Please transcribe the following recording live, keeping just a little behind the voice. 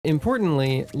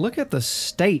Importantly, look at the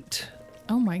state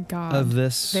Oh my god. of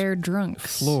this They're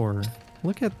drunks. floor.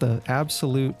 Look at the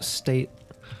absolute state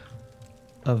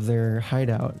of their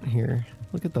hideout here.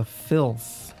 Look at the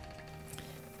filth.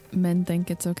 Men think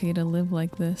it's okay to live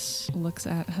like this. Looks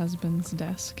at husband's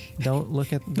desk. Don't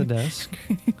look at the desk.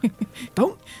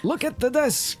 Don't look at the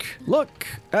desk. Look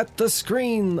at the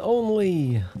screen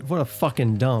only. What a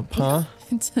fucking dump, huh?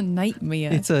 It's a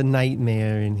nightmare. It's a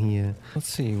nightmare in here. Let's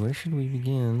see, where should we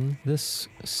begin this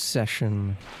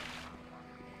session?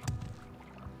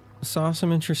 Saw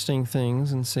some interesting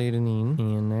things in Seydanine,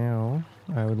 and now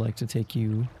I would like to take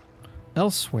you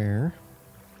elsewhere.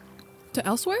 To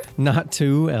elsewhere? Not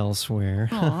to elsewhere.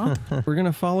 Aw. We're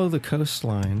gonna follow the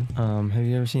coastline. Have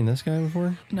you ever seen this guy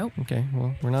before? Nope. Okay,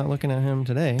 well, we're not looking at him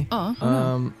today. Oh,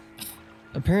 no.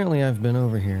 Apparently I've been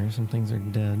over here. Some things are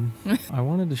dead. I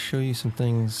wanted to show you some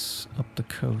things up the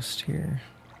coast here.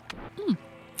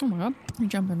 Oh my god. You're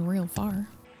jumping real far.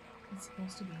 It's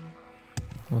supposed to be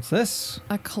What's this?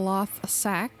 a cloth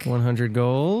sack. 100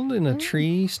 gold in a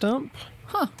tree stump?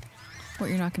 Huh. What,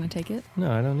 you're not going to take it?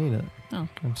 No, I don't need it. Oh.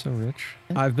 I'm so rich.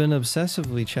 I've been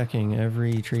obsessively checking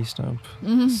every tree stump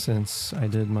since I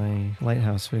did my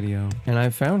lighthouse video. And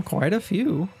I've found quite a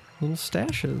few little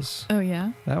stashes. Oh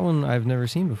yeah? That one I've never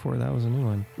seen before. That was a new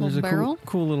one. Little There's a barrel?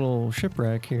 cool little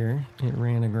shipwreck here. It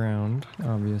ran aground,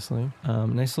 obviously.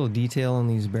 Nice little detail on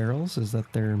these barrels is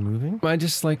that they're moving. I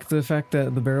just like the fact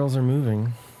that the barrels are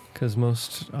moving because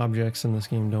most objects in this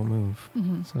game don't move.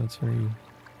 So it's very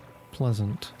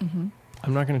pleasant.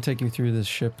 I'm not going to take you through this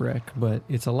shipwreck, but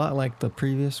it's a lot like the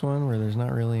previous one where there's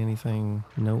not really anything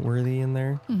noteworthy in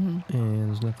there. And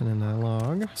there's nothing in that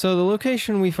log. So the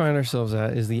location we find ourselves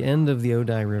at is the end of the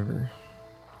Odai River.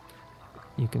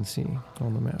 You can see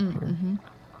on the map here.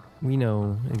 We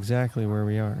know exactly where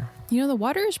we are. You know, the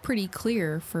water is pretty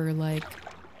clear for like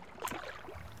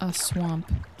a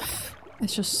swamp.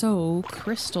 It's just so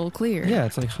crystal clear. Yeah,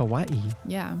 it's like Hawaii.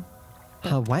 Yeah.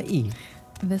 Hawaii.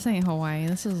 This ain't Hawaii.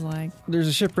 This is like... There's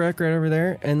a shipwreck right over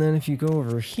there, and then if you go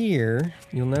over here,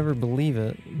 you'll never believe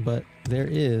it, but there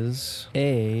is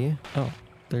a... Oh,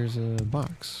 there's a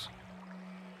box.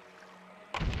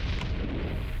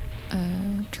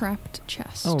 A trapped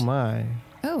chest. Oh my.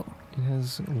 Oh. It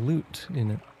has loot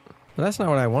in it. But that's not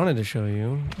what I wanted to show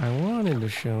you. I wanted to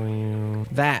show you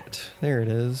that. There it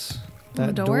is.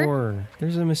 That The door? door.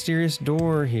 There's a mysterious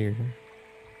door here.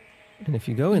 And if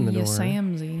you go in the door...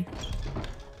 Samsy.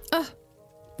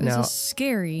 There's Now, a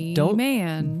scary don't-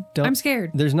 man. don't- I'm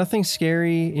scared. There's nothing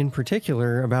scary in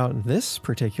particular about this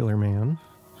particular man.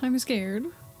 I'm scared.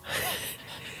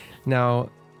 Now,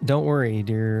 don't worry,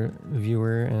 dear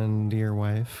viewer and dear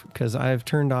wife, because I've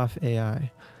turned off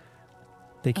AI.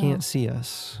 They can't see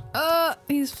us.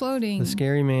 He's floating. The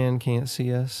scary man can't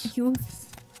see us. He looks...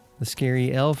 The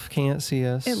scary elf can't see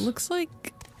us. It looks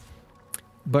like...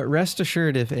 But rest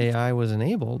assured, if AI was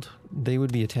enabled, they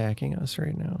would be attacking us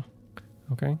right now.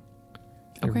 Okay?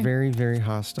 They're Okay. very, very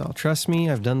hostile. Trust me,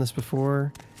 I've done this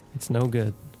before. It's no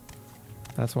good.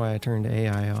 That's why I turned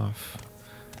AI off.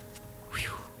 Whew.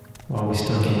 While we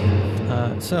still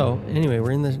can. So, anyway,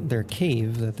 we're in their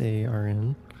cave that they are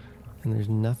in. And there's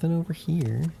nothing over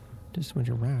here. Just a bunch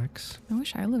of rocks. I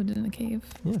wish I lived in a cave.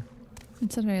 Yeah.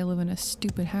 Instead I live in a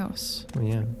stupid house Well,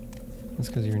 yeah. That's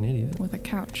because you're an idiot. with a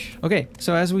couch. Okay,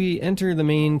 so as we enter the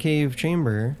main cave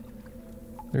chamber,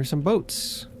 there's some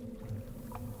boats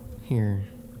here.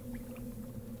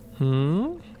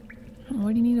 What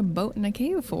do you need a boat in a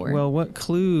cave for? Well, what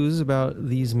clues about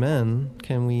these men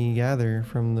can we gather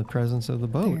from the presence of the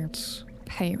boats?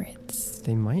 Pirates.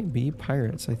 They might be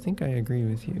pirates. I think I agree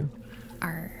with you.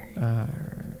 Arr.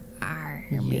 Arr.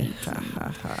 Yeah.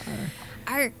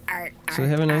 Arr, arr, So they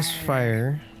have a nice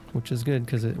fire, which is good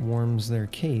because it warms their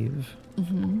cave.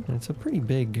 And it's a pretty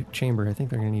big chamber. I think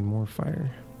they're going to need more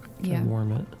fire to Yeah.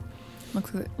 warm it.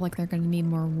 Looks like they're going to need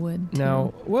more wood. Too.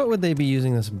 Now, what would they be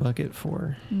using this bucket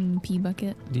for? Pee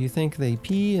bucket. Do you think they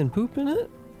pee and poop in it?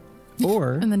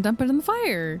 Or And then dump it in the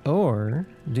fire. or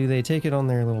do they take it on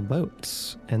their little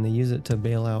boats and they use it to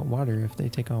bail out water if they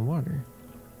take on water?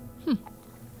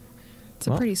 It's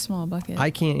a pretty small bucket.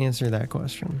 I can't answer that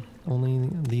question. Only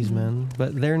these men.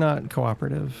 But they're not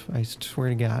cooperative. I swear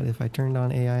to God, if I turned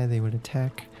on AI, they would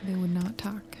attack They would not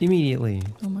talk. immediately.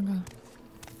 Oh my god.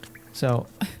 So,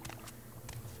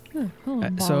 Oh,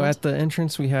 so at the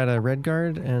entrance, we had a red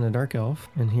guard and a dark elf.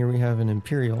 And here we have an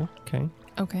imperial. Okay.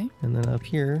 Okay. And then up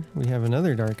here, we have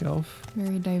another dark elf.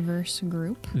 Very diverse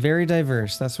group. Very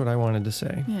diverse. That's what I wanted to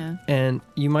say. Yeah. And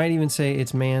you might even say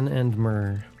it's man and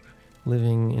mer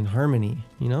living in harmony,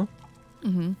 you know?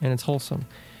 And it's wholesome.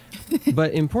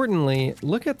 But importantly,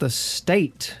 look at the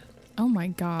state Oh my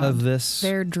god. of this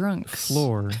They're drunks.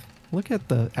 floor. Look at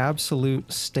the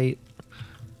absolute state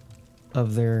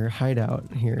of their hideout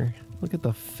here. Look at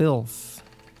the filth.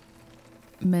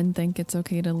 Men think it's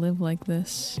okay to live like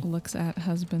this. Looks at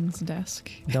husband's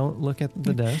desk. Don't look at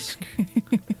the desk.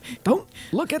 Don't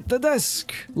look at the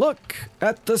desk. Look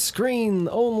at the screen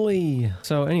only.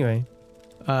 So anyway,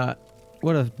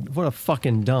 what a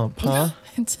fucking dump, huh?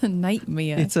 It's a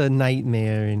nightmare. It's a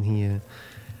nightmare in here.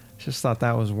 Just thought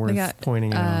that was worth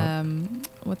pointing out.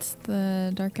 What's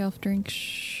the dark elf drink?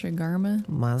 Shagarma?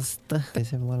 Mazda. They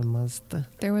have a lot of Mazda.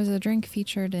 There was a drink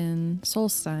featured in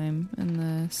Solstheim in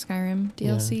the Skyrim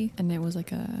DLC, and it was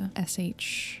like a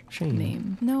SH Shane.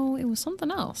 name. No, it was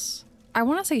something else. I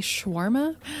want to say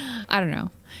shawarma. I don't know.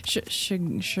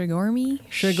 Shagormi?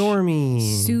 Shagormi.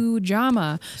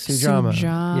 Sujama.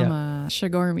 Yeah.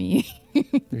 Shagormi.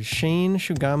 There's Shane,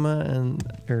 Sugama,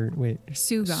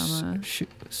 Sugama.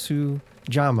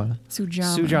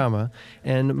 Sujama,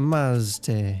 and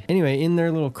Mazte. Anyway, in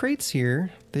their little crates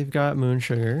here, they've got moon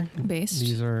sugar. Based.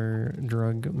 These are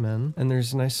drug men. And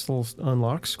there's nice little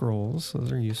unlock scrolls.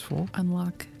 Those are useful.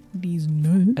 Unlock these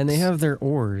nuts. And they have their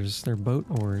oars, their boat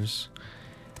oars.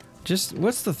 Just,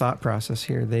 what's the thought process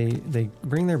here? They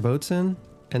bring their boats in,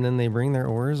 and then they bring their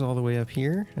oars all the way up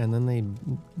here, and then they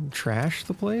trash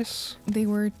the place? They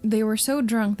were so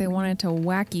drunk they wanted to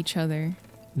whack each other.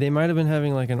 They might have been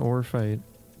having like an oar fight.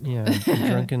 Yeah, a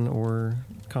drunken oar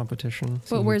competition.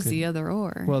 But where's the other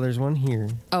oar? Well, there's one here.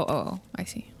 Oh, I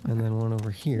see. And then one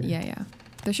over here. Yeah.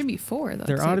 There should be 4 though.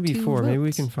 There ought to be 4. Boats. Maybe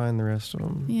we can find the rest of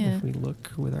them if we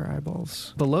look with our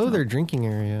eyeballs. Below their drinking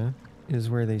area is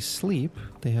where they sleep.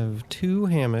 They have 2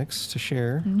 hammocks to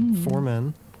share, 4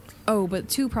 men. Oh, but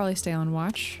 2 probably stay on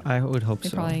watch. I would hope so.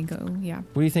 They probably go, yeah.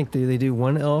 What do you think? Do they do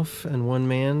 1 elf and 1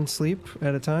 man sleep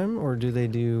at a time, or do they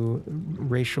do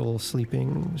racial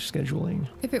sleeping scheduling?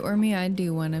 If it were me, I'd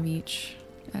do 1 of each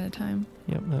at a time.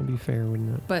 Yep, that'd be fair,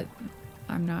 wouldn't it? But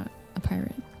I'm not a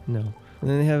pirate. No. And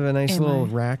then they have a nice little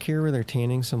rack here where they're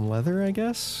tanning some leather, I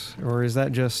guess? Or is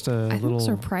that just a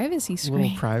little privacy screen?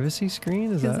 Little privacy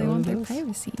screen? Is that they what want it their is?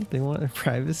 privacy. They want their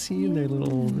privacy in their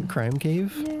little crime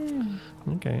cave?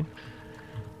 Yeah. Okay.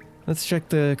 Let's check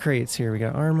the crates here. We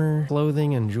got armor,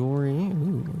 clothing, and jewelry.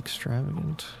 Ooh,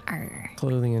 extravagant. Arr.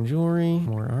 Clothing and jewelry,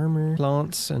 more armor,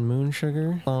 plants and moon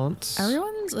sugar. Plants.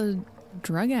 Everyone's a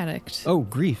drug addict. Oh,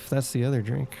 grief. That's the other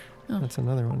drink. Oh. That's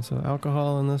another one. So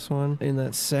alcohol in this one. In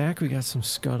that sack, we got some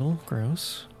scuttle.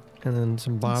 Gross. And then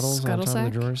some bottles on top of the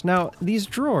drawers. Now, these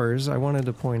drawers, I wanted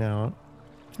to point out.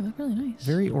 They look really nice.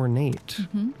 Very ornate.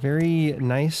 Very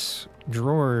nice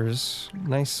drawers.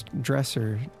 Nice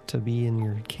dresser to be in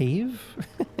your cave.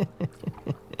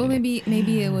 Well, maybe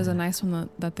it was a nice one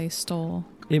that they stole.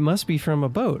 It must be from a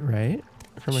boat, right?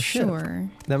 From a ship. Sure.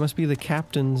 That must be the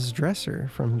captain's dresser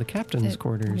from the captain's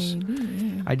quarters. Maybe,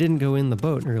 yeah. I didn't go in the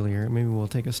boat earlier. Maybe we'll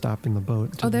take a stop in the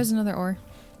boat. Oh, there's another oar.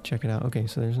 Check it out. Okay,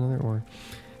 so there's another oar.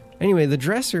 Anyway, the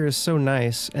dresser is so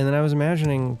nice, and then I was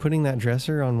imagining putting that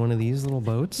dresser on one of these little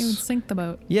boats. It would sink the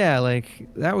boat. Yeah, like,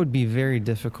 that would be very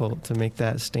difficult to make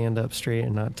that stand up straight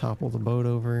and not topple the boat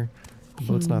over. The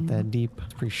boat's not that deep.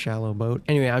 It's a pretty shallow boat.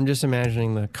 Anyway, I'm just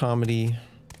imagining the comedy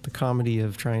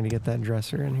of trying to get that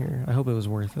dresser in here. I hope it was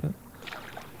worth it.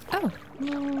 Oh,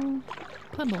 little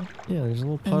puddle. Yeah, there's a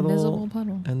little puddle. Invisible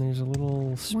puddle. And there's a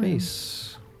little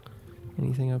space.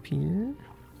 Anything up here?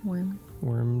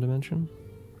 Worm dimension?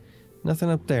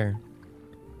 Nothing up there.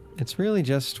 It's really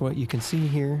just what you can see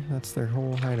here. That's their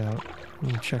whole hideout.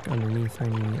 Let me check underneath for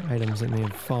any items that may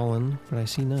have fallen, but I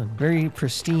see none. Very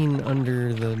pristine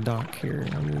under the dock here,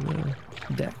 under the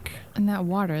deck. And that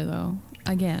water, though,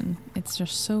 again, it's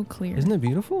just so clear. Isn't it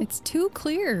beautiful? It's too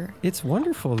clear. It's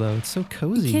wonderful, though. It's so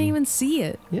cozy. You can't even see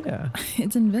it. Yeah.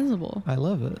 It's invisible. I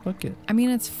love it. Look it. I mean,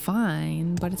 it's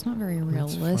fine, but it's not very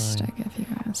realistic, if you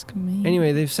ask me.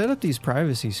 Anyway, they've set up these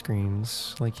privacy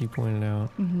screens, like you pointed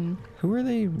out. Who are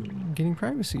they getting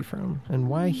privacy from? And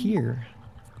why here?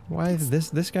 Why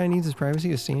this guy needs his privacy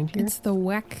to stand here? It's the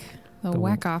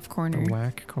whack-off corner. The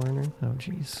whack corner? Oh,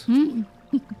 jeez.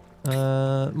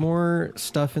 More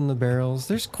stuff in the barrels.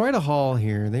 There's quite a haul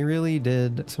here. They really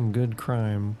did some good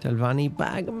crime. Telvanni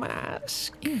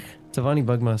Bugmusk. Yeah. Telvanni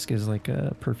Bugmusk is like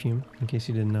a perfume, in case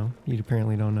you didn't know. You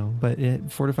apparently don't know. But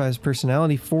it fortifies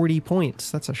personality 40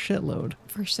 points. That's a shitload.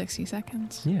 For 60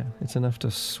 seconds. Yeah, it's enough to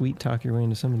sweet talk your way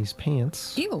into somebody's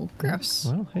pants. Ew, gross.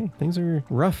 Well, hey, things are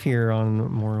rough here on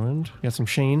Morrowind. Got some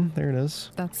Shane. There it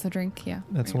is. That's the drink, yeah.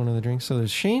 That's one of the drinks. So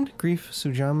there's Shane, Grief,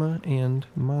 Sujama, and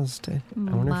Mazte.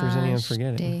 I wonder if there's any I'm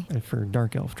forgetting. For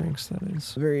dark elf drinks, that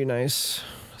is. Very nice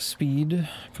speed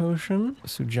potion.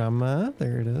 Sujama,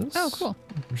 there it is. Oh, cool.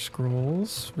 More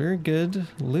scrolls. Very good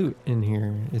loot in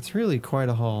here. It's really quite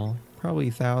a haul.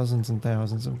 Probably thousands and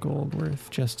thousands of gold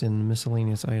worth just in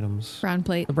miscellaneous items. Brown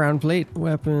plate. The brown plate,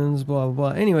 weapons, blah,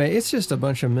 blah, blah. Anyway, it's just a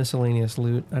bunch of miscellaneous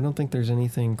loot. I don't think there's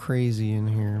anything crazy in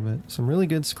here, but some really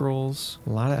good scrolls,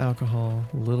 a lot of alcohol,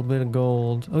 a little bit of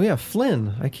gold. Oh yeah,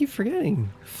 Flynn. I keep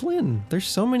forgetting. Flynn. There's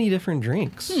so many different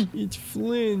drinks. It's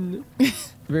Flynn.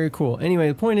 Very cool. Anyway,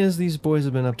 the point is these boys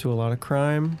have been up to a lot of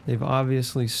crime. They've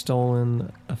obviously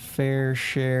stolen a fair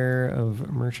share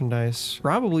of merchandise,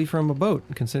 probably from a boat,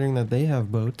 considering that they have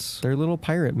boats. They're little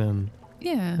pirate men.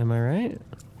 Yeah. Am I right?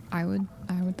 I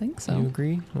would think so. You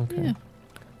agree? Okay. Yeah.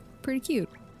 Pretty cute.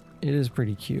 It is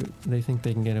pretty cute. They think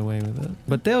they can get away with it.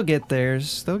 But they'll get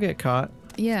theirs. They'll get caught.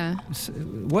 Yeah.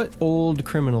 What old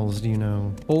criminals do you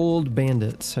know? Old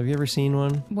bandits. Have you ever seen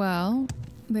one? Well,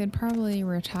 they'd probably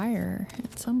retire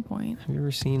at some point. Have you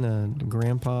ever seen a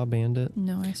grandpa bandit?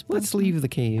 No, I suppose Let's not. leave the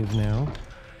cave now.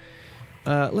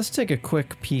 Let's take a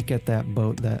quick peek at that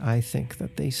boat that I think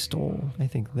that they stole. I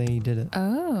think they did it.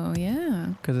 Oh,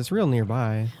 yeah. Because it's real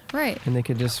nearby. Right. And they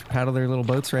could just paddle their little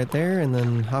boats right there and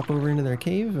then hop over into their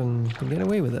cave and get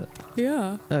away with it.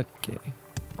 Yeah. Okay.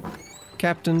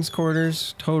 Captain's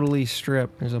quarters, totally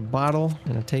stripped. There's a bottle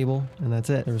and a table, and that's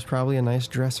it. There was probably a nice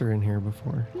dresser in here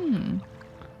before.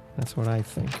 That's what I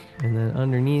think. And then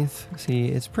underneath, see,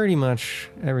 it's pretty much,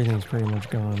 everything's pretty much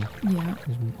gone. Yeah.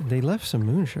 They left some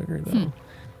moon sugar, though.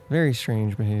 Very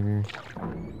strange behavior.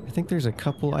 I think there's a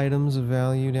couple items of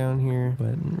value down here,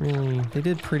 but really, they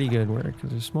did pretty good work.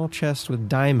 There's a small chest with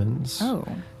diamonds. Oh.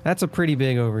 That's a pretty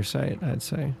big oversight, I'd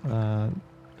say.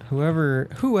 Whoever,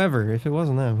 if it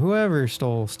wasn't them, whoever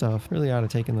stole stuff really ought to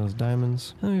take in those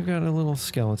diamonds. And we've got a little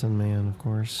skeleton man, of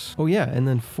course. Oh yeah, and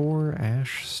then 4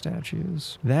 ash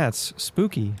statues. That's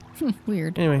spooky.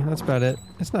 Weird. Anyway, that's about it.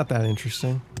 It's not that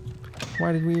interesting.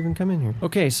 Why did we even come in here?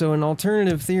 Okay, so an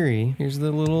alternative theory. Here's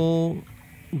the little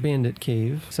bandit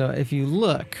cave. So if you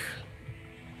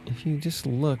just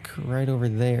look right over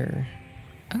there.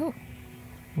 Oh.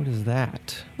 What is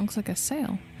that? Looks like a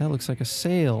sail. That looks like a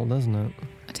sail, doesn't it?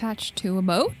 Attached to a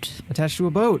boat? Attached to a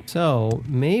boat. So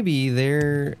maybe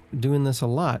they're doing this a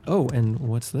lot. Oh, and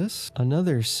what's this?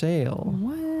 Another sail.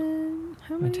 What?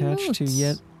 How many Attached boats? to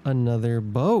yet another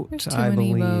boat, There's too I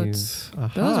many believe. boats.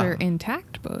 Aha. Those are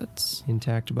intact boats.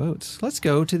 Intact boats. Let's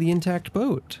go to the intact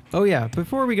boat. Oh yeah,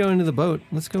 before we go into the boat,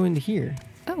 let's go into here.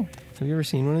 Oh. Have you ever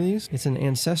seen one of these? It's an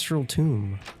ancestral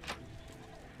tomb.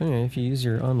 Okay, if you use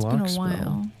your unlock It's been a spell.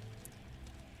 while.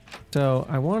 So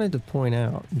I wanted to point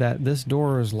out that this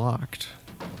door is locked.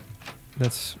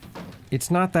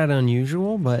 It's not that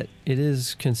unusual, but it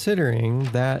is considering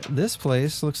that this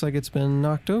place looks like it's been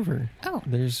knocked over. Oh.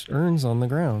 There's urns on the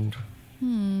ground.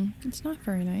 It's not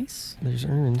very nice. There's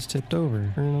urns tipped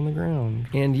over, urn on the ground.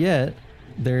 And yet,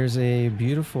 there's a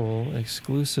beautiful,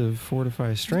 exclusive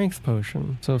Fortify Strength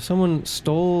potion. So if someone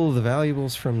stole the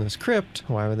valuables from this crypt,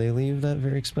 why would they leave that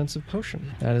very expensive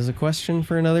potion? That is a question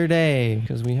for another day,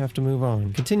 because we have to move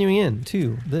on. Continuing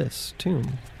into this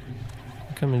tomb.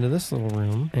 Come into this little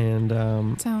room, and,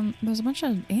 There's a bunch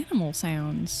of animal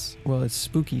sounds. well, it's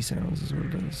spooky sounds is what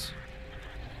it does.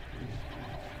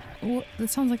 Well, that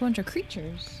sounds like a bunch of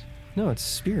creatures. No, it's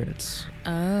spirits.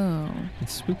 Oh.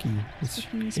 It's spooky.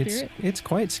 Spooky spirit? It's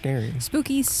quite scary.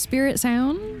 Spooky spirit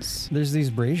sounds? There's these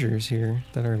braziers here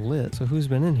that are lit. So who's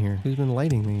been in here? Who's been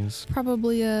lighting these?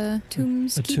 Probably a A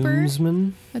tombskeeper?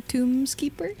 tombsman? A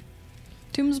tombskeeper?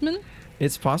 Tombsman?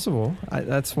 It's possible.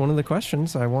 That's one of the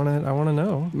questions I want to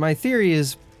know. My theory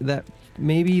is that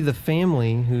maybe the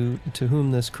family to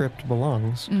whom this crypt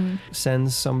belongs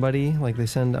sends somebody, like they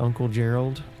send Uncle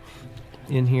Gerald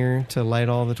in here to light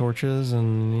all the torches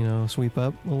and, sweep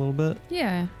up a little bit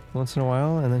Yeah. once in a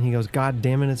while, and then he goes, God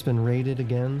damn it, it's been raided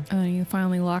again. Oh, you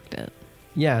finally locked it.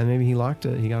 Yeah, maybe he locked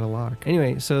it. He got a lock.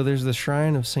 Anyway, so there's the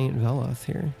Shrine of Saint Veloth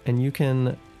here, and you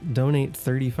can donate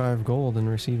 35 gold and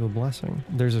receive a blessing.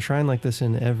 There's a shrine like this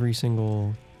in every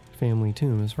single family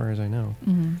tomb, as far as I know.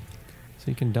 So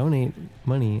you can donate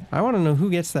money. I want to know who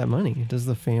gets that money. Does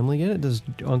the family get it? Does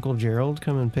Uncle Gerald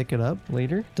come and pick it up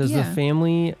later? Does the Yeah.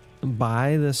 family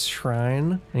buy this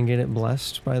shrine and get it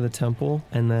blessed by the temple,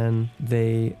 and then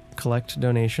they collect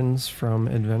donations from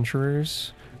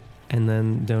adventurers and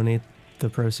then donate the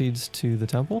proceeds to the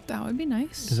temple? That would be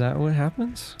nice. Is that what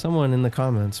happens? Someone in the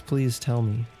comments, please tell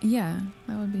me. Yeah,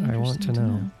 that would be I interesting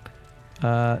want to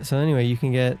know. So anyway, you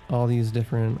can get all these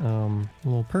different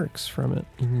little perks from it.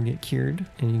 You can get cured,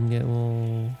 and you can get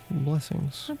little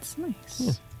blessings. That's nice.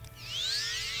 Yeah.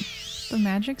 The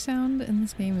magic sound in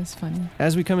this game is funny.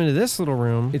 As we come into this little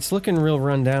room, it's looking real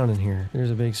run down in here.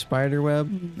 There's a big spider web.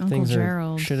 Uncle Things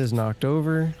Gerald shit is knocked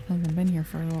over. hasn't been here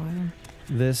for a while.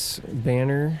 This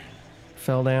banner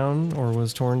fell down or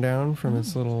was torn down from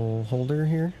its little holder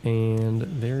here. And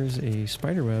there's a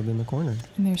spider web in the corner.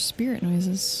 And there's spirit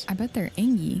noises. I bet they're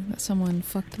angry that someone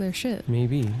fucked their shit.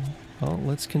 Maybe. Well,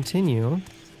 let's continue.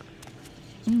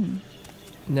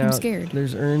 Now, I'm scared.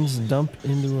 There's urns dumped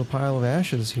into a pile of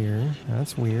ashes here.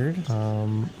 That's weird.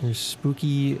 There's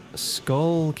spooky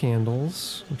skull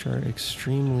candles, which are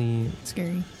extremely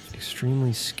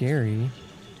scary.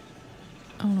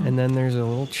 Oh no. And then there's a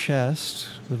little chest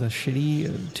with a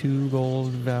shitty 2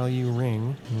 gold value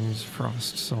ring. And there's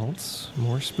frost salts,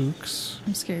 more spooks.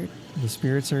 I'm scared. The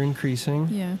spirits are increasing.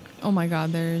 Yeah. Oh my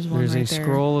god, there's one There's right a there.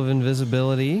 scroll of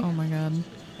invisibility. Oh my god.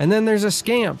 And then there's a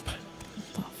scamp.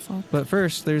 What the fuck? But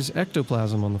first, there's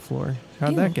ectoplasm on the floor.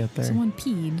 How'd that get there? Someone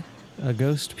peed. A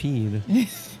ghost peed.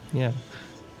 Yeah.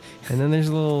 And then there's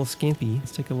a little scampy.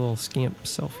 Let's take a little scamp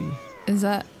selfie. Is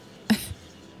that And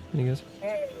he goes,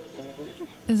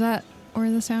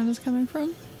 where the sound is coming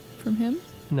from? From him?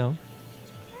 no.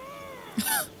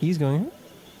 He's going,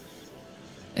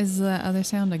 Is the other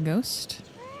sound a ghost?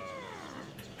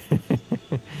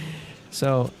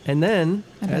 So, and then,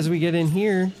 Okay. as we get in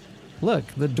here, look,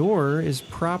 the door is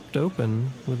propped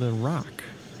open with a rock.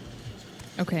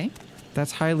 Okay.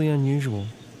 That's highly unusual.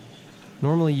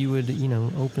 Normally you would,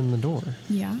 open the door.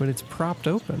 Yeah. But it's propped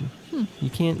open. You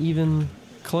can't even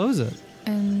close it.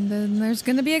 And then there's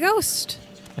gonna be a ghost.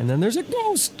 And then there's a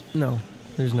ghost! No,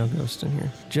 there's no ghost in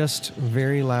here. Just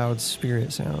very loud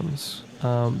spirit sounds.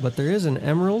 But there is an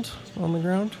emerald on the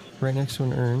ground right next to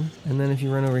an urn. And then if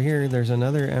you run over here, there's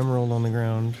another emerald on the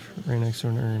ground right next to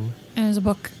an urn. And there's a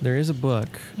book. There is a book.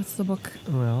 What's the book?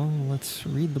 Well, let's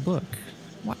read the book,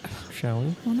 What? shall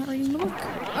we? I'm not reading the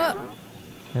book.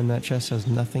 And that chest has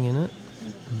nothing in it.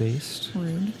 Based.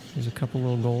 Rude. There's a couple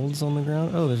little golds on the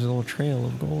ground. Oh, there's a little trail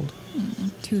of gold.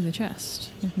 To the chest.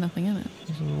 With nothing in it.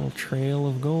 There's a little trail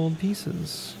of gold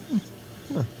pieces.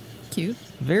 Cute.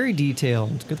 Very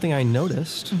detailed. Good thing I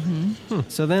noticed.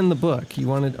 So then the book. You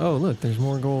wanted... Oh, look, there's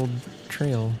more gold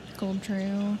trail. Gold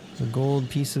trail. The gold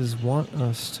pieces want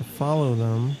us to follow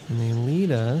them, and they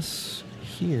lead us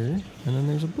here. And then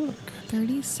there's a book.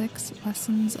 36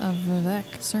 Lessons of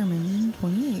Vivek, Sermon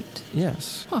 28.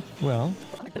 Yes. Huh. Well...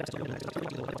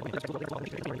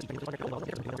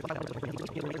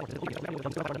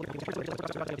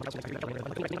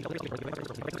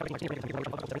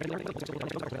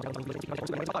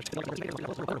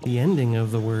 The ending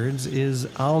of the words is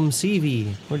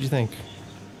Almsivi. What'd you think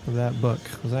of that book?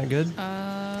 Was that good?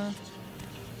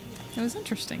 It was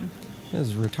interesting. It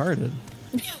was retarded.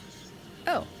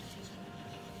 Oh.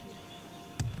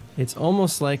 It's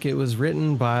almost like it was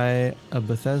written by a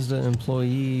Bethesda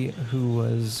employee who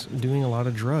was doing a lot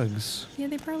of drugs. Yeah,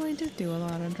 they probably did do a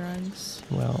lot of drugs.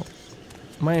 Well,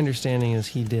 my understanding is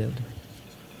he did.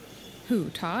 Who,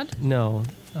 Todd? No,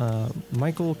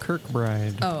 Michael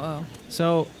Kirkbride. Oh.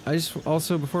 So, I just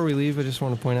also, before we leave, I just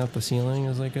want to point out the ceiling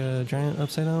is like a giant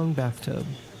upside-down bathtub.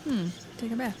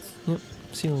 Take a bath. Yep,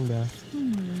 ceiling bath.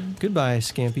 Goodbye,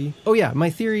 Scampy. Oh yeah, my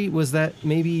theory was that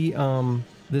maybe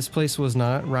this place was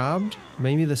not robbed.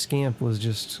 Maybe the scamp was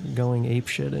just going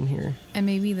apeshit in here. And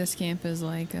maybe the scamp is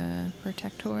like a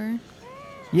protector.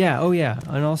 Yeah, oh yeah,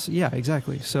 and also, yeah,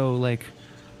 exactly. So, like,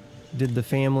 did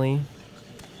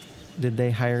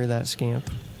they hire that scamp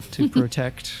to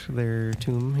protect their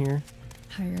tomb here?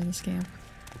 Hire the scamp.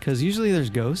 Because usually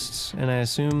there's ghosts, and I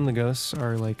assume the ghosts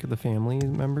are like the family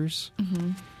members.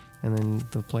 And then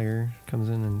the player comes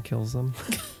in and kills them.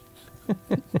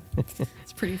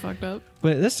 It's pretty fucked up.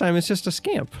 But this time it's just a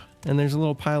scamp, and there's a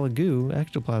little pile of goo,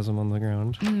 ectoplasm on the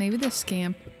ground. Maybe the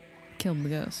scamp killed the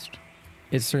ghost.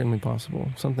 It's certainly possible.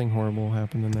 Something horrible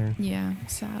happened in there. Yeah,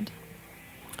 sad.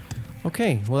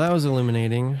 Okay, well that was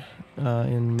illuminating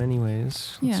in many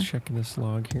ways. Let's Yeah. check this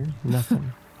log here.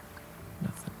 Nothing.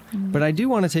 But I do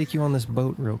want to take you on this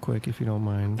boat real quick, if you don't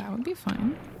mind. That would be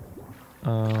fine.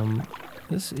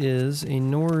 This is a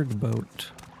Nord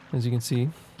boat, as you can see.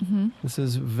 This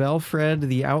is Velfred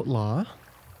the Outlaw.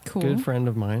 Cool. Good friend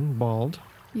of mine, bald.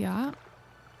 Yeah.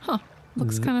 Huh.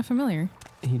 Looks kind of familiar.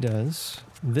 He does.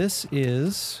 This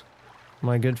is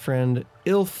my good friend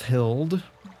Ilfhild.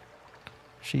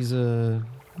 She's a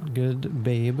good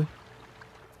babe.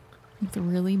 With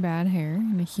really bad hair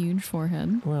and a huge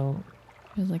forehead. Well,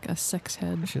 There's like a sex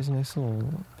head. she has a nice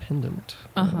little pendant.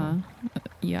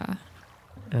 Yeah.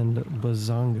 And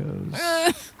bazongos.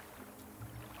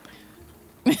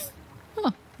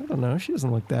 I don't know. She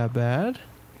doesn't look that bad.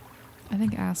 I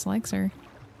think Ass likes her.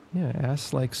 Yeah,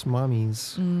 ass likes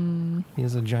mommies. He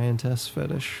has a giantess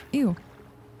fetish. Ew.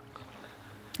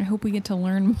 I hope we get to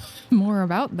learn more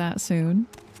about that soon.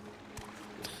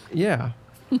 Yeah.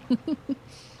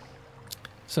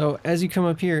 So as you come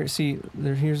up here, see,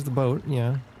 here's the boat.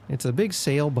 Yeah, it's a big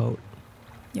sailboat.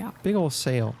 Yeah. Big old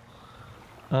sail.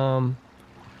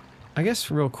 I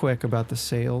guess real quick about the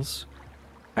sails.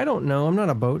 I don't know. I'm not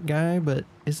a boat guy, but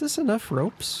is this enough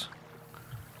ropes?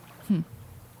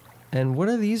 And what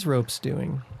are these ropes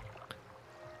doing?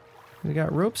 We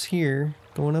got ropes here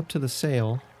going up to the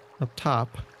sail up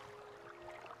top.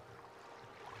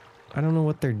 I don't know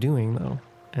what they're doing though.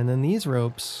 And then these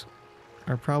ropes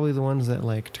are probably the ones that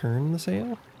like turn the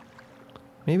sail.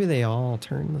 Maybe they all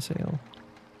turn the sail.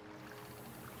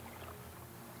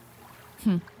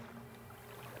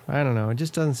 I don't know. It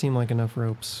just doesn't seem like enough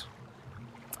ropes.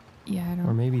 Yeah, I Or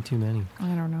don't. maybe too many.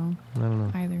 I don't know I don't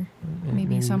know. either. Maybe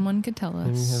Maybe someone could tell us.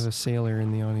 Maybe we have a sailor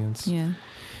in the audience. Yeah.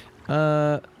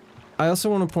 I also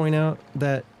want to point out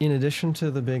that in addition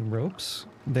to the big ropes,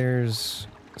 there's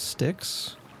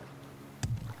sticks.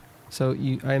 So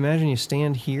I imagine you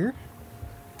stand here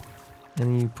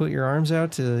and you put your arms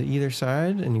out to either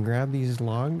side and you grab these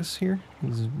logs here,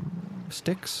 these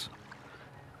sticks,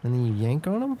 and then you yank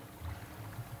on them.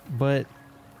 But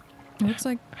It looks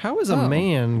like how is a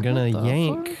man gonna what the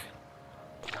yank?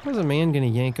 How is a man gonna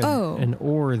yank an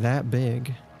oar that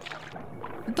big?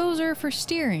 those are for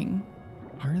steering.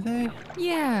 Are they?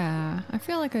 Yeah. I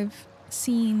feel like I've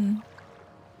seen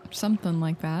something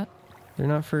like that. They're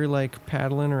not for like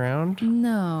paddling around?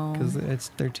 No. Because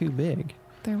they're too big.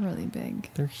 They're really big.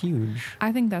 They're huge.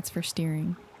 I think that's for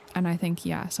steering. And I think,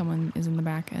 yeah, someone is in the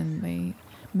back and they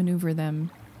maneuver them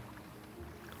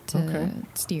to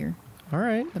steer All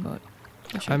right. the boat.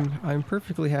 The ship. I'm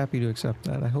perfectly happy to accept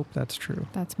that. I hope that's true.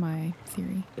 That's my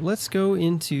theory. Let's go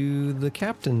into the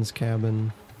captain's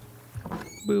cabin.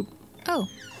 Boop. Oh,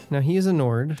 Now he is a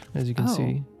Nord, as you can Oh.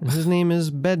 see. And his name is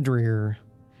Bedrir.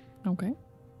 okay.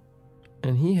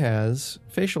 And he has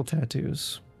facial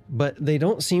tattoos. But they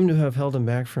don't seem to have held him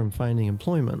back from finding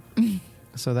employment.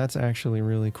 So that's actually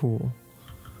really cool.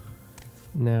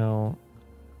 Now,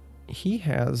 he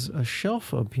has a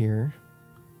shelf up here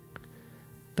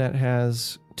that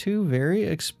has two very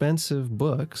expensive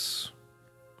books.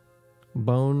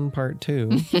 Bone Part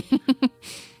 2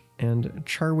 and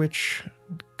Charwich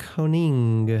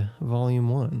Koning Volume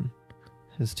 1.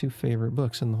 His two favorite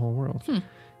books in the whole world.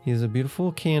 He has a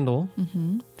beautiful candle,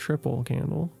 triple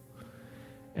candle.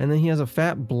 And then he has a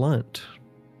fat blunt.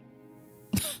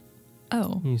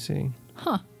 Oh. You see.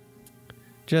 Huh.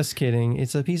 Just kidding.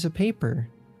 It's a piece of paper.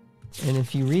 And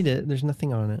if you read it, there's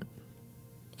nothing on it.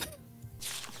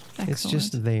 Excellent. It's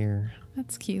just there.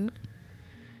 That's cute.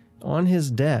 On his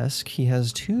desk, he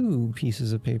has two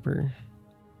pieces of paper.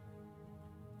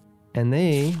 And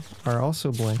they are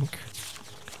also blank.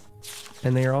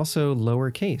 And they are also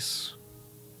lowercase.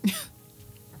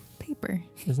 Paper.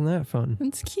 Isn't that fun?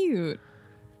 That's cute.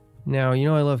 Now, you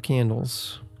know I love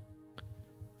candles.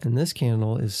 And this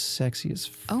candle is sexy as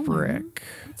Oh, frick.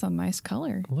 That's a nice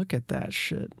color. Look at that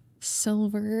shit.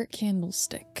 Silver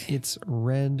candlestick. It's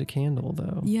red candle,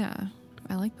 though. Yeah.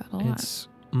 I like that a lot. It's,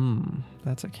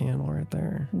 that's a candle right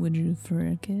there. Would you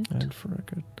frick it? I'd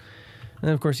frick it. And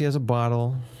then, of course, he has a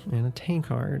bottle and a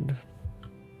tankard.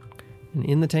 And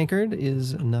in the tankard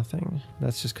is nothing.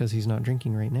 That's just because he's not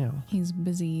drinking right now. He's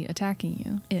busy attacking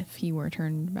you if he were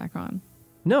turned back on.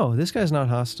 No, this guy's not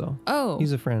hostile. Oh.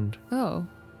 He's a friend. Oh.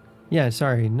 Yeah,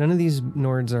 sorry. None of these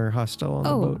Nords are hostile on the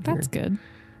boat that's here. good.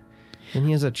 And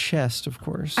he has a chest, of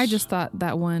course. I just thought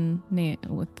that one name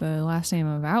with the last name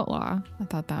of Outlaw, I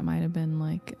thought that might have been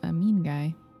like a mean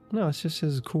guy. No, it's just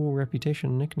his cool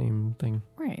reputation nickname thing.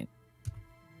 Right.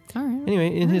 All right.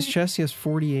 Anyway, in his chest, he has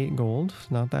 48 gold.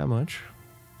 Not that much.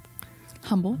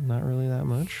 Humble. Not really that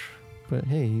much. But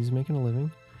hey, he's making a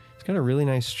living. He's got a really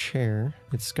nice chair.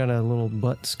 It's got a little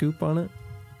butt scoop on it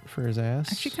for his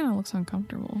ass. Actually kind of looks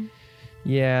uncomfortable.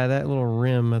 Yeah, that little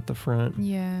rim at the front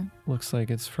Yeah. looks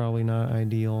like it's probably not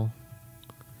ideal.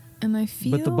 And I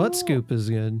feel... But the butt scoop is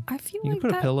good. I feel You like can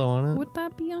put a pillow on it. Would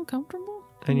that be uncomfortable?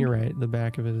 And you're right, the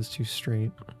back of it is too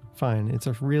straight. Fine, it's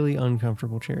a really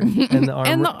uncomfortable chair. And the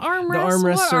And the armrests,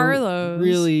 what are those?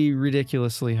 really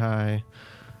ridiculously high.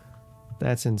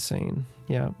 That's insane.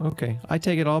 Yeah, okay. I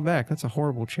take it all back. That's a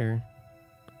horrible chair.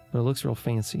 But it looks real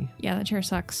fancy. Yeah, that chair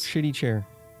sucks. Shitty chair.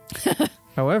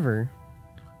 However,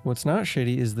 what's not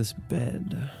shitty is this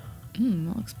bed.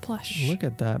 That looks plush. Look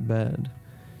at that bed.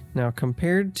 Now,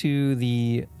 compared to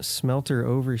the Smelter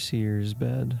Overseer's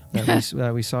bed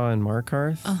that we saw in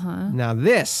Markarth, Uh-huh. now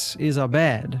this is a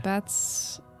bed.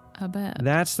 That's a bed.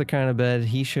 That's the kind of bed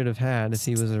he should have had if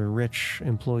he was a rich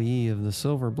employee of the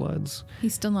Silverbloods.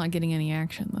 He's still not getting any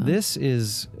action, though. This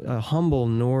is a humble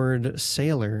Nord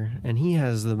sailor, and he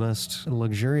has the most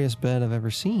luxurious bed I've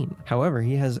ever seen. However,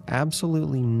 he has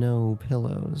absolutely no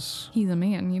pillows. He's a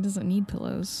man. He doesn't need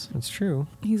pillows. That's true.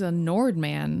 He's a Nord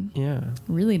man. Yeah.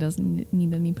 Really doesn't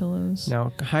need any pillows.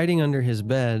 Now, hiding under his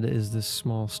bed is this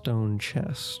small stone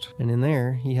chest. And in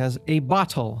there, he has a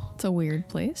bottle. It's a weird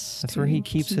place. That's where he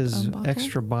keeps his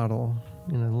extra bottle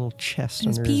in a little chest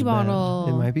his under pee his bottle.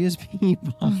 bed. It might be his pee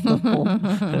bottle.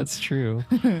 That's true.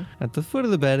 At the foot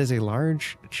of the bed is a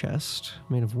large chest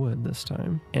made of wood this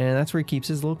time. And that's where he keeps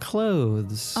his little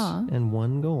clothes and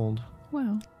 1 gold.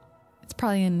 Wow. It's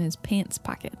probably in his pants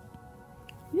pocket.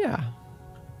 Yeah.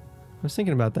 I was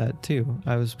thinking about that too.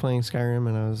 I was playing Skyrim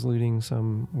and I was looting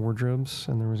some wardrobes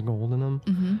and there was gold in them.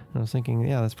 And I was thinking,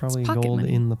 yeah, that's probably gold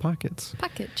money. in the pockets.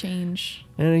 Pocket change.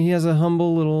 And he has a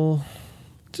humble little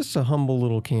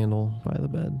candle by the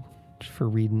bed for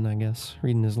reading, I guess.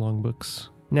 Reading his long books.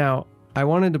 Now, I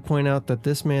wanted to point out that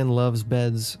this man loves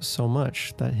beds so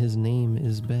much that his name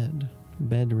is Bed.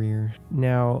 Bedrear.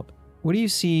 Now, what do you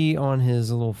see on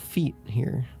his little feet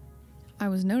here? I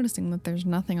was noticing that there's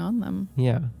nothing on them.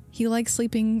 Yeah. He likes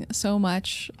sleeping so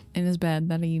much in his bed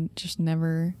that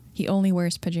he only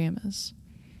wears pajamas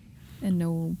and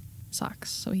no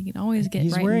socks. So he can always get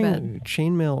He's right wearing in bed.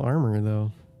 chainmail armor,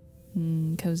 though.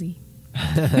 Cozy.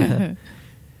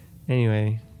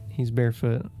 Anyway, he's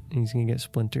barefoot. He's going to get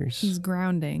splinters. He's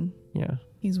grounding. Yeah.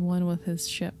 He's one with his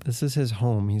ship. This is his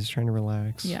home. He's trying to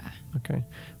relax. Yeah. Okay.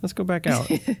 Let's go back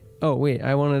out. Oh, wait.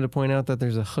 I wanted to point out that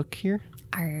there's a hook here.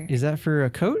 Arr. Is that for a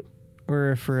coat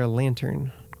or for a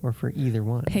lantern or for either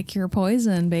one? Pick your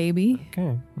poison, baby.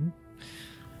 Okay.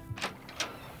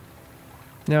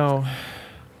 Now,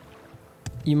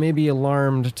 you may be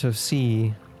alarmed to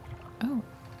see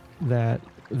that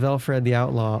Velfred the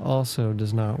Outlaw also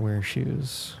does not wear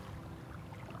shoes.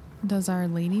 Does our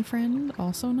lady friend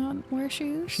also not wear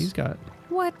shoes? She's got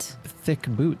what? Thick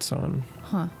boots on.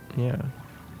 Huh. Yeah.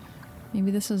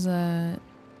 Maybe this is a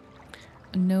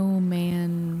no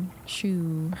man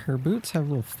shoe. Her boots have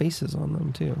little faces on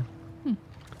them too.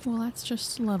 Well, that's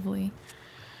just lovely.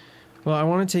 Well, I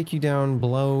want to take you down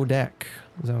below deck.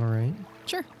 Is that all right?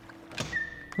 Sure.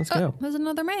 Let's go. There's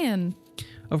another man.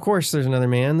 Of course there's another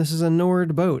man. This is a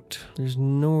Nord boat. There's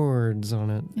Nords on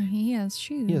it. And he has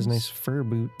shoes. He has nice fur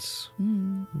boots.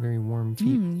 Very warm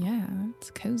feet. Yeah,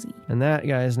 it's cozy. And that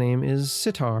guy's name is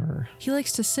Sitar. He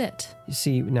likes to sit. You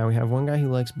see, now we have one guy who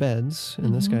likes beds,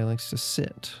 and this guy likes to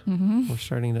sit. We're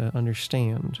starting to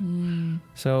understand.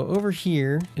 So over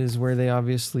here is where they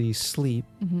obviously sleep,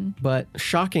 but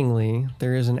shockingly,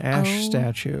 there is an ash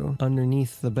statue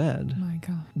underneath the bed. My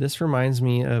God. This reminds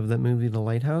me of that movie The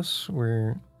Lighthouse,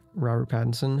 where Robert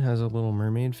Pattinson has a little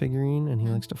mermaid figurine and he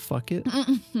likes to fuck it.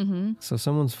 So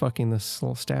someone's fucking this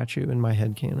little statue in my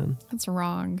headcanon. That's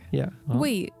wrong. Yeah. Well,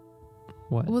 Wait.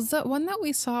 What? Was that one that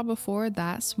we saw before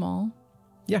that small?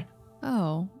 Yeah.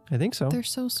 Oh. I think so. They're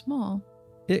so small.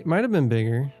 It might have been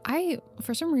bigger.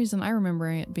 For some reason, I remember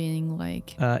it being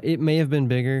like... It may have been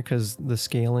bigger because the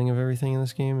scaling of everything in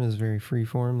this game is very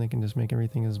freeform. They can just make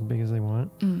everything as big as they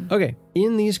want. Okay,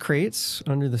 in these crates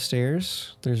under the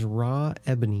stairs, there's raw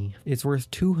ebony. It's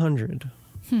worth 200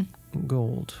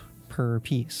 gold per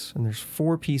piece, and there's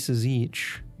 4 pieces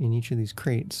each in each of these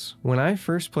crates. When I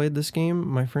first played this game,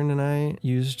 my friend and I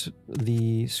used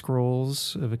the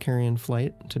scrolls of a Carrion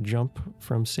Flight to jump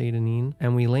from Seydanin,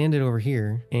 and we landed over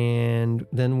here, and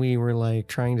then we were like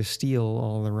trying to steal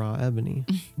all the raw ebony,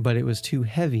 but it was too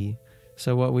heavy.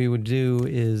 So what we would do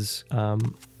is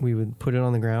we would put it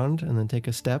on the ground and then take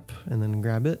a step and then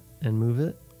grab it and move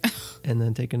it. And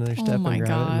then take another step and grab it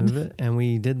and move it. And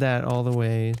we did that all the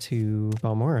way to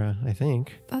Balmora, I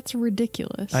think. That's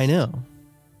ridiculous. I know.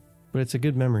 But it's a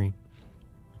good memory.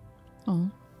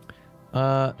 Oh.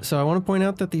 So I want to point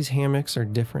out that these hammocks are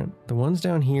different. The ones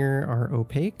down here are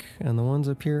opaque and the ones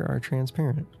up here are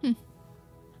transparent.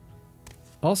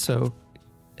 Also,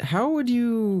 how would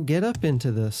you get up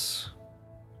into this?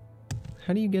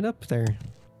 How do you get up there?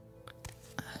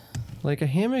 Like, a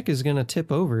hammock is going to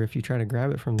tip over if you try to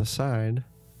grab it from the side.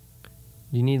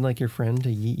 You need, like, your friend to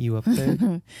yeet you up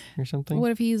there or something? What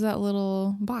if you use that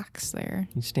little box there?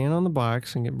 You stand on the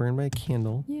box and get burned by a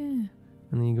candle. Yeah. And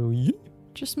then you go, yeet.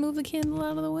 Just move the candle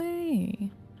out of the way.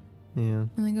 Yeah. And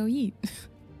then go yeet.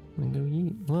 And go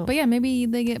yeet. Well, But yeah, maybe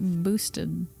they get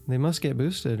boosted. they must get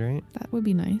boosted, right? That would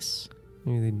be nice.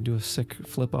 Maybe they do a sick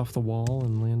flip off the wall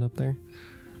and land up there.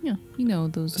 Yeah, you know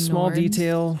those A small Nords.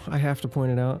 detail, I have to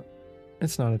point it out.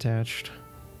 It's not attached.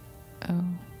 Oh.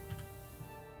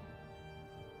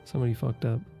 Somebody fucked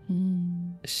up.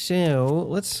 So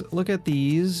let's look at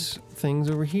these things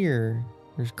over here.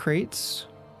 There's crates.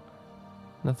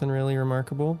 Nothing really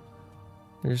remarkable.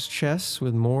 There's chests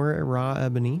with more raw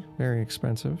ebony. Very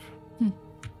expensive.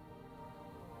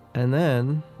 And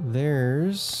then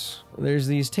there's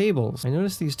these tables. I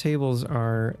noticed these tables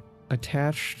are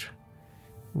attached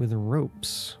with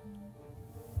ropes.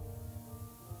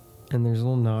 And there's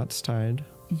little knots tied.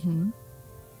 And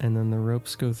then the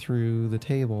ropes go through the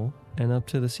table and up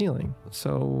to the ceiling.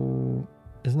 So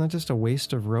isn't that just a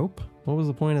waste of rope? What was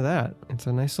the point of that? It's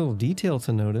a nice little detail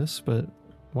to notice, but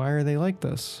why are they like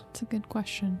this? It's a good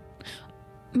question.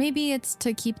 Maybe it's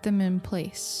to keep them in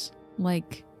place.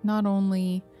 Like, not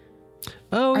only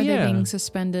are they being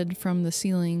suspended from the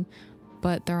ceiling,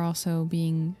 but they're also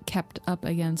being kept up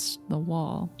against the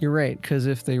wall. You're right, because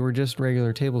if they were just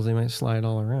regular tables, they might slide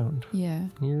all around. Yeah.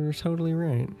 You're totally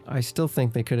right. I still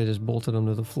think they could have just bolted them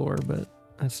to the floor, but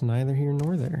that's neither here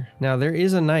nor there. Now, there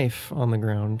is a knife on the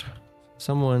ground.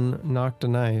 Someone knocked a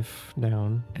knife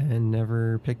down and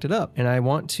never picked it up. And I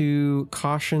want to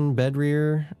caution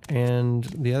Bedrear and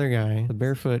the other guy, the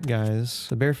barefoot guys.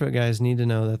 The barefoot guys need to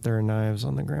know that there are knives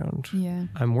on the ground. Yeah.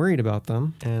 I'm worried about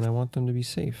them and I want them to be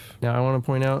safe. Now, I want to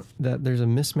point out that there's a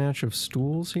mismatch of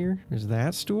stools here. There's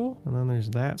that stool and then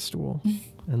there's that stool.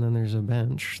 And then there's a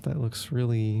bench that looks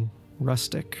really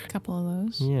rustic. A couple of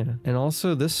those. Yeah. And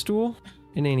also this stool,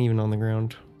 it ain't even on the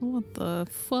ground. What the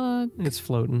fuck? It's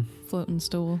floating. Floating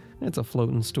stool. It's a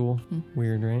floating stool.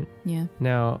 Weird, right? Yeah.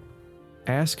 Now,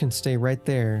 Ass can stay right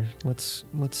there. Let's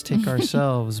take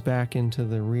ourselves back into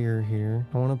the rear here.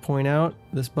 I want to point out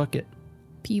this bucket.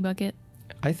 Pee bucket.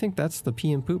 I think that's the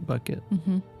pee and poop bucket.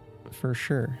 For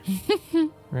sure.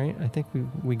 Right? I think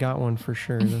we got one for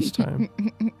sure this time.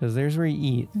 Because there's where you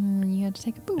eat. And then you had to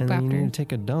take a poop and after. then you need to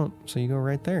take a dump. So you go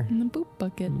right there. In the poop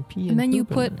bucket. And you pee And then you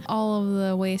poop in put there. all of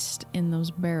the waste in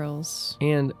those barrels.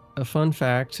 And a fun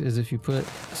fact is if you put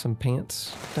some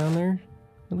pants down there,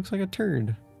 it looks like a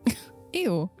turd.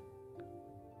 Ew.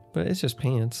 But it's just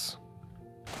pants.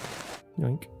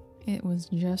 Yoink. It was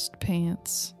just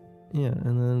pants. Yeah,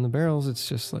 and then the barrels, it's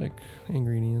just like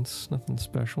ingredients, nothing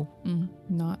special.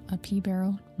 Not a pea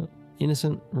barrel.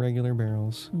 Innocent, regular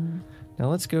barrels. Now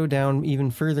let's go down even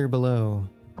further below.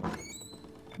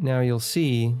 Now you'll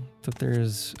see that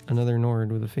there's another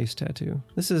Nord with a face tattoo.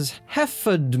 This is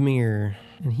Hefadmir,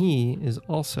 and he is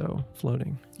also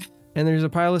floating. And there's a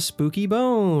pile of spooky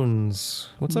bones.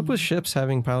 What's up with ships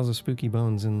having piles of spooky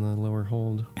bones in the lower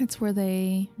hold? It's where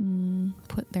they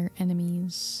put their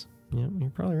enemies. Yeah, you're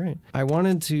probably right. I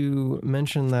wanted to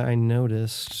mention that I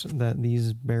noticed that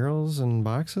these barrels and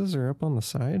boxes are up on the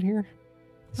side here.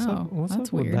 What's that's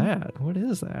up with weird. that? What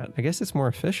is that? I guess it's more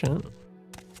efficient.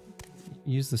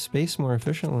 Use the space more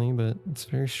efficiently, but it's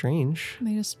very strange.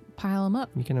 They just pile them up.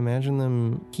 You can imagine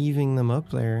them heaving them up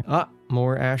there. Ah,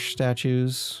 more ash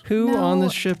statues. Who on No.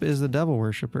 this ship is the devil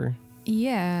worshipper?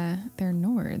 Yeah, they're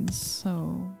Nords,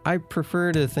 so... I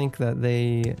prefer to think that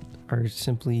they are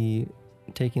simply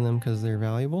taking them because they're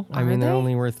valuable. I Are mean, they're they?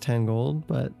 only worth 10 gold,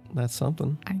 but that's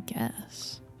something. I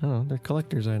guess. I don't know, they're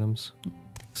collector's items.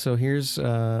 So here's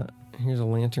a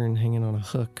lantern hanging on a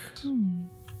hook.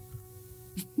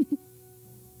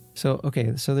 So,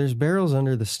 okay, so there's barrels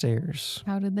under the stairs.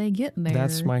 How did they get there?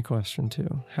 That's my question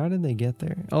too. How did they get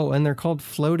there? Oh, and they're called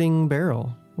floating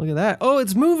barrel. Look at that. Oh,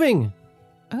 it's moving.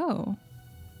 Oh.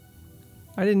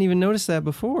 I didn't even notice that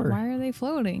before. Why are they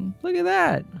floating? Look at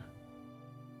that.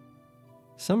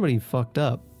 Somebody fucked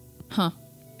up. Huh.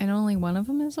 And only one of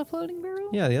them is a floating barrel?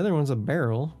 Yeah, the other one's a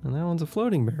barrel, and that one's a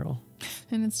floating barrel.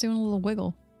 And it's doing a little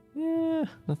wiggle. Yeah,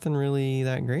 nothing really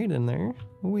that great in there.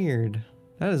 Weird.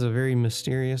 That is a very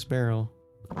mysterious barrel.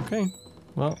 Okay,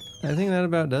 well, I think that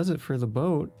about does it for the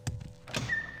boat.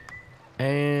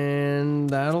 And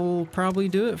that'll probably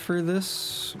do it for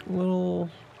this little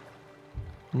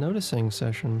noticing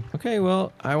session. Okay,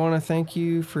 well, I want to thank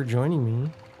you for joining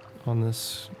me on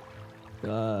this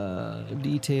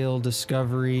detailed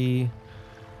discovery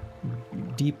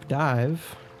deep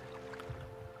dive.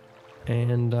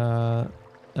 And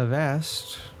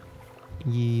avast,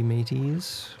 ye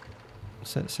mateys.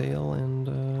 Set sail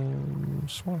and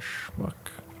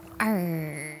swashbuck.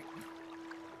 Arr.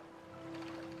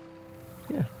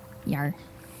 Yeah. Yar.